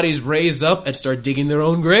intellect. The bodies raise up and start digging their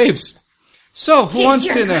own graves. So, who wants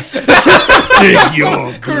your dinner? Dig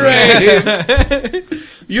your Graves.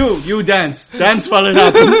 You dance. Dance while it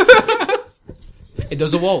happens. It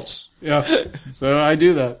does a waltz. Yeah. So I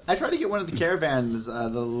do that. I tried to get one of the caravans, the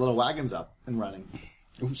little wagons up and running.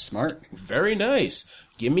 Ooh, smart. Very nice.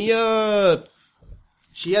 Give me a...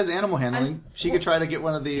 She has animal handling. She could try to get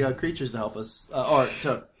one of the creatures to help us, or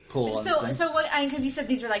to pull on this thing. So what? Because you said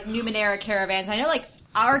these were like Numenera caravans. I know, like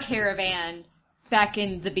our caravan back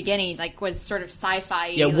in the beginning, like was sort of sci-fi.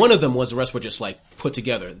 Yeah, like, one of them was. The rest were just like put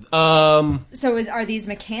together. So are these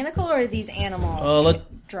mechanical or are these animal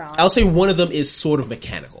drawn? I'll say one of them is sort of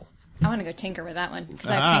mechanical. I want to go tinker with that one because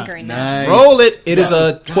I have tinkering now. Nice. Roll it. It is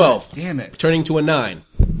a 12. Damn it. Turning to a 9.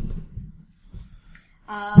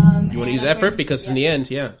 You want to use effort because in the end,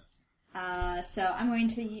 yeah. So I'm going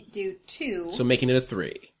to do 2. So making it a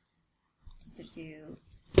 3. To do.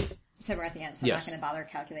 So we're at the end, so Yes. I'm not going to bother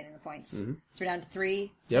calculating the points. So we're down to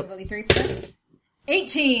 3. Yep. Difficulty 3 for this.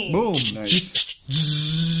 18. Boom. Nice.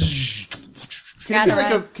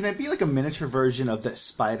 Can it be like a miniature version of the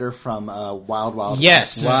spider from Wild Wild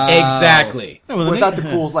Yes, Wow. exactly. Yeah, with an without eight- the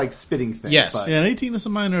cool like spitting thing? Yes. but- Yeah, an 18 is a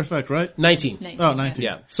minor effect, right? 19. 19, Oh, 19.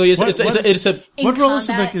 Yeah. So it's a In What role is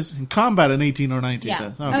it combat- like is in combat an 18 or 19?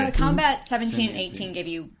 Yeah. then? Okay. Combat 17 and 18 give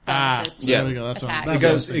you bonuses to Yeah. There we go. That's attack. what, It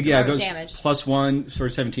that's goes, yeah, it Or goes damage. +1 for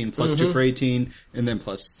 17, +2 for 18, and then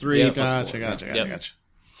 +3, Yeah, +4. Gotcha. Yep.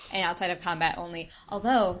 And outside of combat only.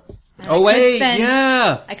 Although, Oh wait,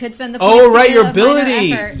 yeah. I could spend the points Oh, to right, get your a minor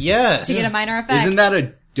ability. effort Yes. to get a minor effect. Isn't that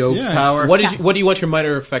a dope Yeah. power? What do you want your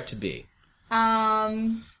minor effect to be?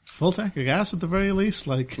 Full tank of gas at the very least,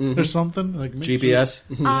 like, or something. Like GPS?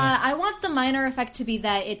 I want the minor effect to be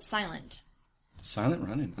that it's silent. Silent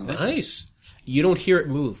running. I like that. Nice. You don't hear it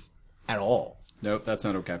move at all. Nope, that's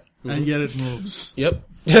not okay. And yet it moves. Yep.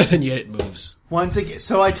 And yet it moves. Once again,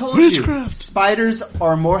 so I told Witchcraft. you, spiders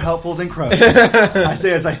are more helpful than crows. I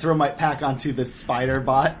say as I throw my pack onto the spider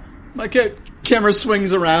bot. My camera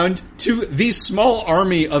swings around to the small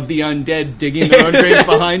army of the undead digging their own graves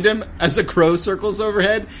behind him as a crow circles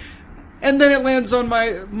overhead, and then it lands on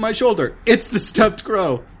my shoulder. It's the stuffed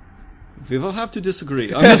crow. We will have to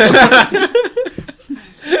disagree on this one.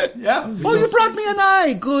 Yeah. Oh, you brought me an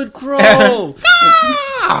eye, good crow.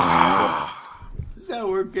 So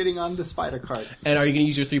we're getting on the spider cart. And are you going to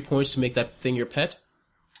use your 3 points to make that thing your pet?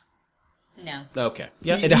 No. Okay.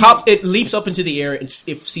 Yeah. It leaps up into the air and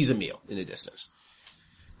it sees a meal in the distance.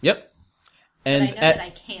 Yep. But And I know that I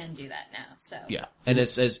can do that now, so. yeah. And it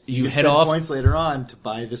says you head Spend off. points later on to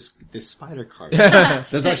buy this spider cart.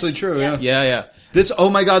 That's actually true, yeah. Yeah. This,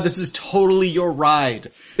 oh my god, this is totally your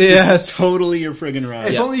ride. Yes. This is totally your friggin'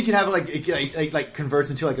 ride. If only you can have it like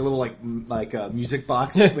converts into like a little music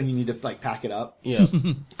box when you need to like pack it up. Yeah.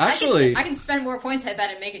 Actually, I can spend more points, I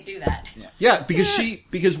bet, and make it do that. yeah,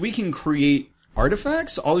 because we can create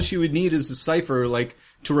artifacts. All she would need is a cipher, like,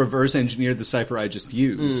 to reverse engineer the cipher I just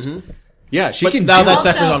used. Yeah, she But can now do that that.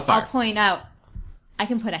 cipher's on fire. I'll point out, I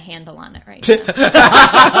can put a handle on it right now.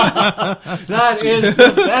 That is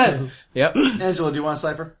the best. Yep. Angela, do you want a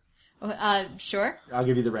cipher? Sure. I'll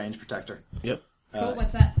give you the range protector. Yep. Cool,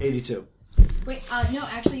 what's that? 82. Wait, no,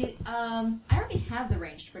 actually, I already have the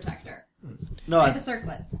ranged protector. No, I have the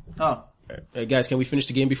circlet. oh. Guys, can we finish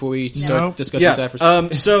the game before we start Nope. discussing Yeah.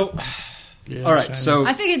 ciphers? So, Yeah, all right. shiny. So,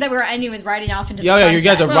 I figured that we were ending with riding off into the Yeah, you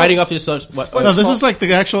guys are sunset. riding off to the sun. What? No, this is like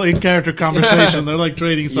the actual in-character conversation. They're like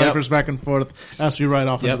trading ciphers back and forth as we ride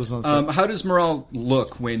off Yep. into the sunset. how does Morale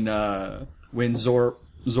look when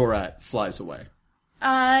Zorat flies away?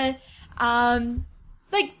 Like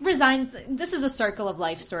resigns. This is a circle of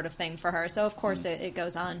life sort of thing for her, so of course it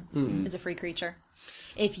goes on as a free creature.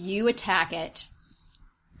 If you attack it,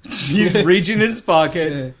 He's reaching in his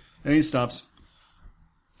pocket, and he stops.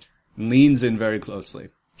 Leans in very closely.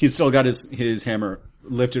 He's still got his hammer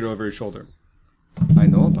lifted over his shoulder. I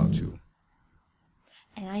know about you.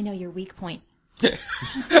 and I know your weak point.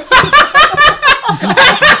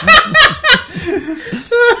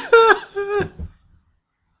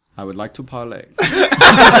 I would like to parlay.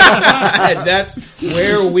 And that's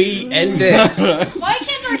where we end it. Why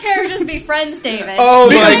can't our characters be friends, David? Oh,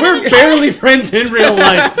 because we're barely friends in real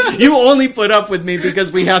life. You only put up with me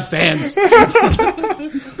because we have fans.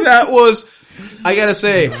 That was, I gotta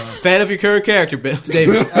say, fan of your current character,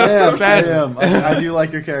 David. I am. I do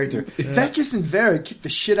like your character. Vecus and Vera kick the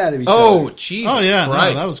shit out of each Oh, other. Jesus Oh, yeah, no,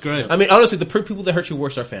 Christ. that was great. I mean, honestly, the people that hurt you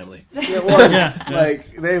worst are family.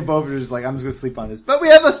 Like, they both are just like, I'm just gonna sleep on this. But we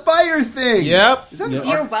have a spider thing! Yep. Is that an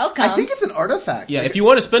You're art- welcome. I think it's an artifact. Yeah, if you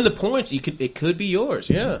want to spend the points, it could be yours,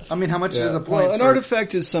 yeah. I mean, how much is a point? Well, an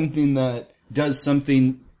artifact is something that does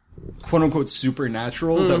something quote unquote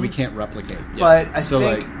supernatural that we can't replicate. But I So,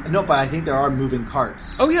 think but I think there are moving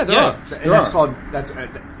carts. Oh yeah, there Yeah. are. and There that's are. called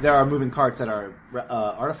there are moving carts that are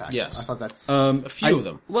artifacts. Yes. I thought that's A few of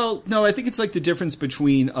them. Well, no, I think it's like the difference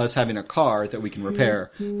between us having a car that we can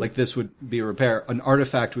repair, like this would be a repair. An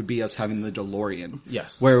artifact would be us having the DeLorean.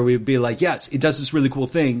 Yes. Where we'd be like, yes, it does this really cool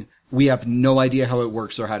thing. We have no idea how it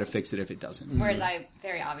works or how to fix it if it doesn't. Whereas I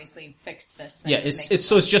very obviously fixed this thing. Yeah, to make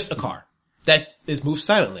it's just a car that is moved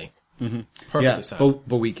silently. Perfectly Yeah, silent.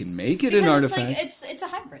 but we can make it because an it's artifact. like it's a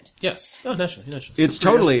hybrid. Yes. No, naturally. It's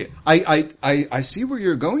totally. I see where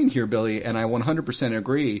you're going here, Billy, and I 100%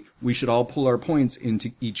 agree. We should all pull our points into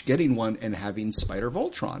each getting one and having Spider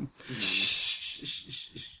Voltron.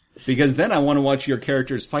 because then I want to watch your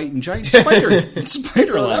characters fight in giant spider So lions.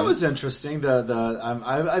 that was interesting.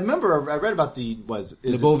 I remember I read about the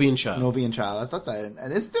Novian child. Novian child. I thought that,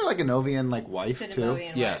 and isn't there like a Novian like wife too?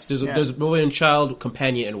 Cinnamovian Yes, wife. there's a Novian child,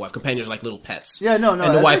 companion, and wife. Companions are like little pets. Yeah, no, And the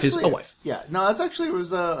that's wife is actually- a wife. Yeah, no, that's actually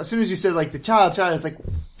was as soon as you said like the child, it's like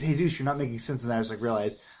Jesus, you're not making sense, and I was like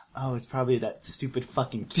realized, oh, it's probably that stupid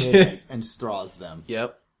fucking kid and straws them.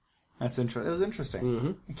 Yep. That's interesting. It was interesting.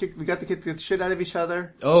 Mm-hmm. We got the kids to get the shit out of each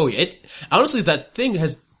other. Oh, honestly, that thing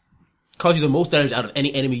has caused you the most damage out of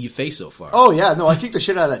any enemy you face so far. Oh yeah, no, I kicked the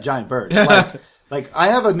shit out of that giant bird. Like I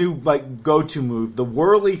have a new like go-to move, the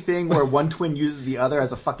whirly thing where one twin uses the other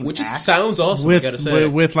as a fucking Which axe. sounds awesome, I gotta say.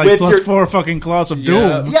 with like With plus your- 4 fucking claws of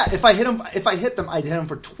Yeah. doom. Yeah, if I hit them, I'd hit them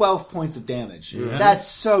for 12 points of damage. That's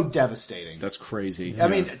so devastating. That's crazy. I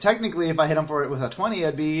mean, technically, if I hit him for it with a 20,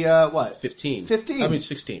 it'd be what? 15. 15. I mean,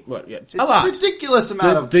 16. What? Yeah. It's It's a lot. ridiculous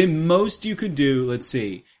amount of. The most you could do, let's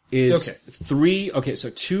see, is Okay. 3. Okay, so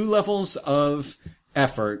 2 levels of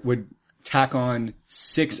effort would tack on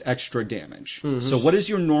 6 extra damage. So what is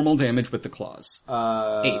your normal damage with the claws?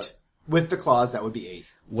 8. With the claws, that would be 8.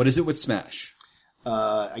 What is it with smash?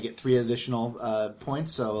 I get 3 additional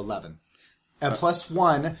points, so 11. Plus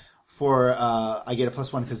 1 for I get a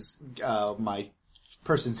plus 1 because my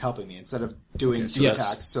person's helping me instead of doing 2 yes.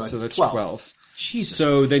 attacks. So it's that's 12. Jesus.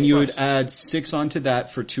 So then you would add 6 onto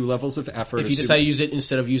that for 2 levels of effort. If you decide to use it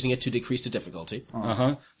instead of using it to decrease the difficulty.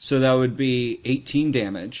 So that would be 18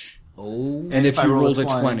 damage. Oh. And if I you roll a rolled a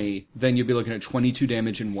 20, 20, then you'd be looking at 22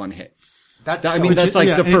 damage in 1 hit. I mean, kills- that's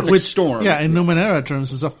like the perfect storm. Yeah, in Numenera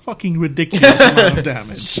terms, is a fucking ridiculous amount of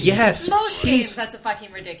damage. Yes. Most games, that's a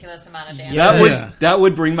fucking ridiculous amount of damage. That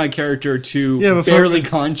would bring my character to but barely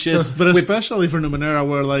conscious. But especially for Numenera,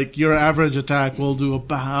 where like your average attack will do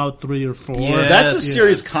about 3 or 4. Yeah. That's a Yes,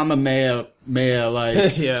 serious Kamehameha,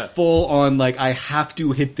 like Yeah. full on, like I have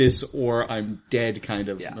to hit this or I'm dead kind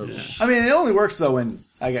of. move. I mean, it only works though when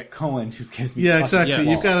I get Cohen who gives me. Yeah, fucking exactly.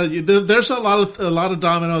 balls. You've got to. There's a lot of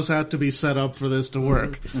dominoes had to be set up for this to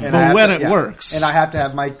work. And I But have when to- it yeah. works, and I have to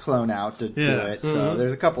have my clone out to do Yeah. it. So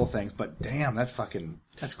there's a couple of things, but damn, that's great.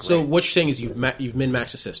 So what you're saying is you've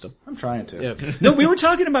min-maxed the system. I'm trying to. Yeah. No, we were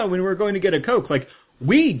talking about when we were going to get a Coke. Like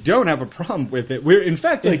we don't have a problem with it. We're in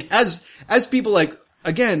fact like as people like.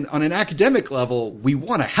 Again, on an academic level, we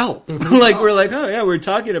want to help. Like we're like, oh yeah, we're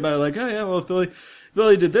talking about like, oh yeah, well if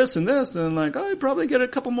Billy did this and this, then like, oh, I'd probably get a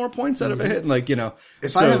couple more points out of a hit. And like, you know,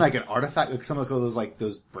 If I had like an artifact, like some of those like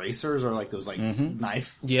those bracers or like those like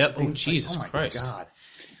knife. Yep. Oh, things, it's like, Jesus oh my Christ.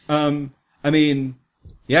 God. I mean,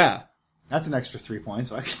 yeah, That's an extra 3 points.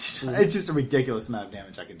 So I could it's just a ridiculous amount of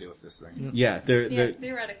damage I can do with this thing. yeah, Yeah, they're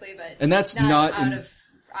theoretically, but And that's not out in- of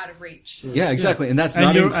reach. yeah, exactly, and that's and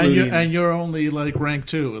not you're including. and you're only like rank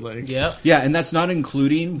 2. Like Yep. Yeah, and that's not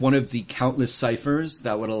including one of the countless ciphers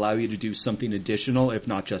that would allow you to do something additional, if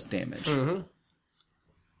not just damage.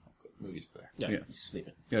 Movies there. Yeah. Yeah. He's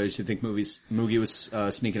sleeping. Yeah, did you think Moogie was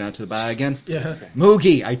sneaking out to the bag again? Yeah.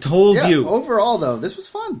 Moogie, I told Yeah, you. overall though, this was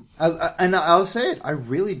fun. And I'll say it, I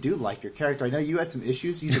really do like your character. I know you had some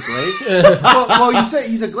issues. He's a glaive. well, you say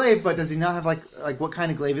he's a glaive, but does he not have like what kind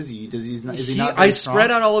of glaive is he? Is he not? I very spread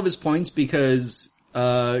strong? out all of his points because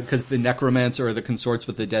the necromancer or the consorts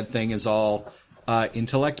with the dead thing is all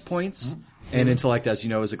intellect points, and intellect, as you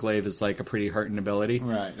know, as a glaive is like a pretty hurting ability.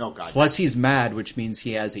 Right. Oh god. Plus, he's mad, which means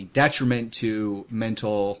he has a detriment to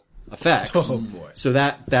mental effects. Oh, boy. So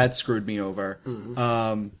that screwed me over.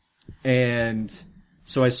 And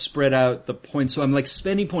so I spread out the points. So I'm like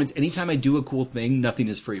spending points anytime I do a cool thing. Nothing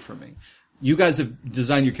is free for me. You guys have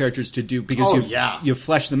designed your characters to do because you've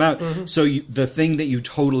fleshed them out. So the thing that you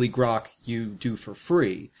totally grok, you do for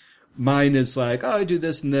free. Mine is like, oh, I do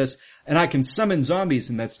this and this, and I can summon zombies,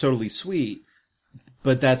 and that's totally sweet.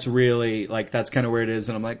 But that's really, like, that's kind of where it is,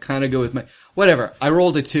 and I'm like, kind of go with my, whatever. I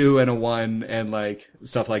rolled a 2 and a 1 and like,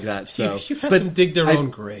 stuff like that, so. You have them dig their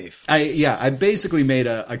own grave. I basically made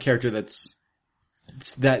a character that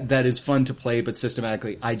is fun to play, but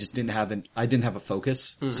systematically, I just didn't have a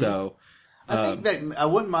focus, so. I think that I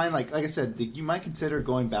wouldn't mind, like I said, you might consider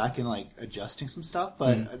going back and like adjusting some stuff.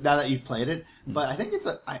 But now that you've played it, but I think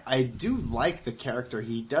I do like the character.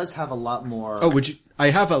 He does have a lot more. Oh, I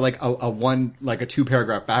have a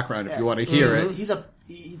 2-paragraph background if you want to hear it.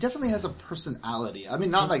 He definitely has a personality. I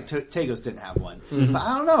mean, not like Tagos didn't have one, but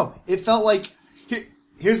I don't know. It felt like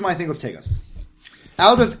here's my thing with Tagos.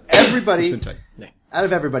 Out of everybody,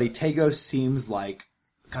 Tagos seems like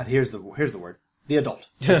God. Here's the word. The adult.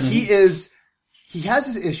 He has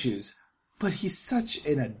his issues, but he's such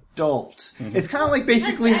an adult. It's kind of like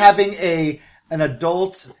basically having an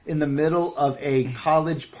adult in the middle of a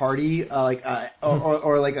college party, or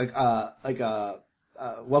like a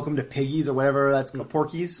Welcome to Piggies or whatever that's called,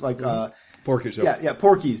 Porky's, like Porky's. yeah,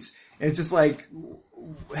 Porky's. And it's just like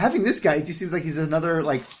having this guy. It just seems like he's another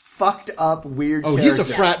like fucked up weird. Oh, character. he's a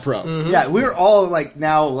frat bro. Yeah, we're all like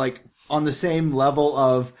now like on the same level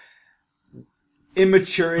of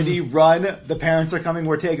immaturity. Run, the parents are coming.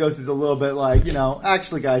 Where Tagos is a little bit like,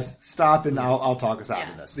 actually, guys, stop and I'll talk us out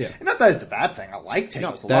of this. Yeah. And not that it's a bad thing. I like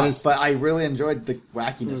Tagos a lot, but I really enjoyed the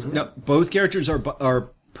wackiness of it. No, both characters are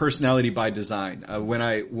personality by design. When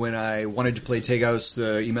I wanted to play Tagos,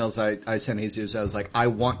 the emails I sent Jesus, I was like, I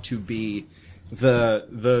want to be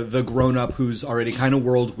the grown up who's already kind of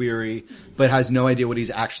world weary, but has no idea what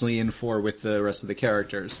he's actually in for with the rest of the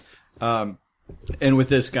characters. And with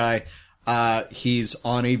this guy, he's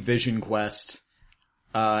on a vision quest,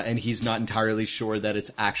 and he's not entirely sure that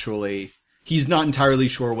he's not entirely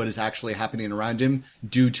sure what is actually happening around him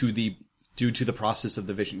due to the process of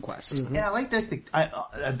the vision quest. Mm-hmm. Yeah, I like that.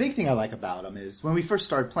 A big thing I like about him is when we first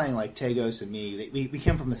started playing, like Tagos and me, we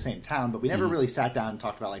came from the same town, but we never really sat down and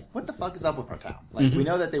talked about like what the fuck is up with our town. Like we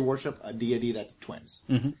know that they worship a deity that's twins.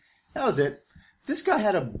 That was it. This guy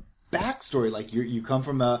had a backstory. Like you come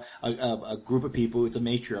from a group of people. It's a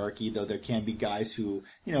matriarchy, though there can be guys who,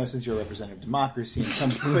 since you're a representative of democracy in some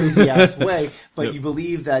crazy ass way, but you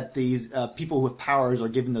believe that these people with powers are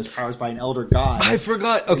given those powers by an elder god. I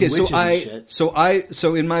forgot. Okay,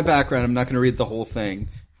 so in my background, I'm not going to read the whole thing,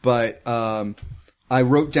 but I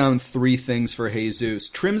wrote down 3 things for Jesus.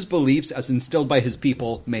 Trim's beliefs as instilled by his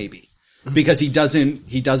people, maybe. Because he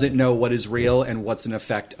doesn't know what is real and what's an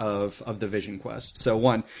effect of the vision quest. So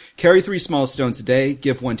 1, carry 3 small stones a day,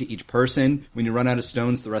 give 1 to each person. When you run out of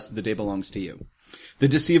stones, the rest of the day belongs to you. The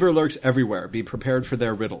deceiver lurks everywhere. Be prepared for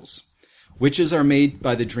their riddles. Witches are made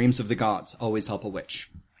by the dreams of the gods. Always help a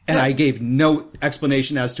witch. And I gave no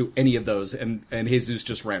explanation as to any of those, and Jesus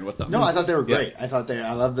just ran with them. No, I thought they were great. Yeah.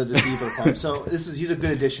 I love the deceiver part. So he's a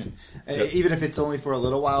good addition. Even if it's only for a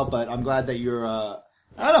little while, but I'm glad that you're,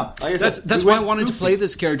 I don't know. Like I said, that's why I wanted to play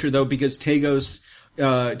this character, though, because Tagos,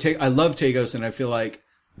 I love Tagos, and I feel like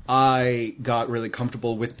I got really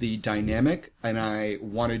comfortable with the dynamic, and I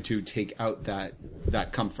wanted to take out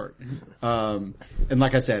that comfort. And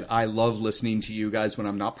like I said, I love listening to you guys when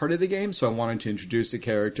I'm not part of the game, so I wanted to introduce a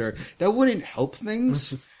character that wouldn't help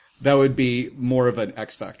things. That would be more of an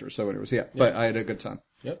X factor. So anyways, yeah, but I had a good time.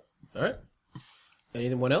 Yep. All right.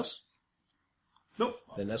 Anyone else? Nope.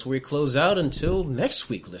 Then that's where we close out until next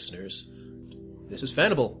week, listeners. This is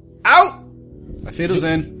Fanable. Out! I fiddles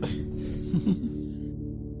in.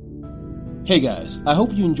 Hey guys, I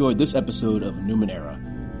hope you enjoyed this episode of Numenera,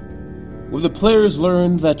 where the players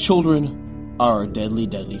learned that children are our deadly,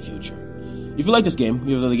 deadly future. If you like this game,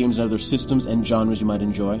 we have other games and other systems and genres you might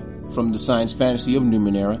enjoy, from the science fantasy of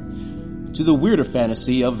Numenera to the weirder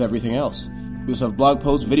fantasy of everything else. We also have blog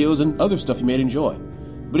posts, videos, and other stuff you may enjoy.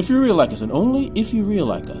 But if you really like us, and only if you really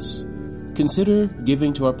like us, consider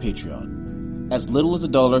giving to our Patreon. As little as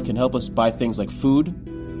 $1 can help us buy things like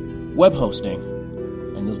food, web hosting,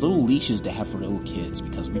 and those little leashes to have for little kids,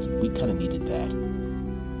 because we kind of needed that.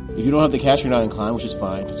 If you don't have the cash, you're not inclined, which is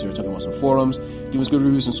fine. Consider checking out some forums, give us good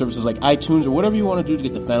reviews on services like iTunes, or whatever you want to do to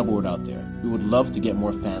get the Fanable word out there. We would love to get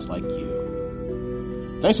more fans like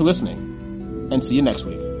you. Thanks for listening, and see you next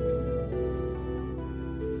week.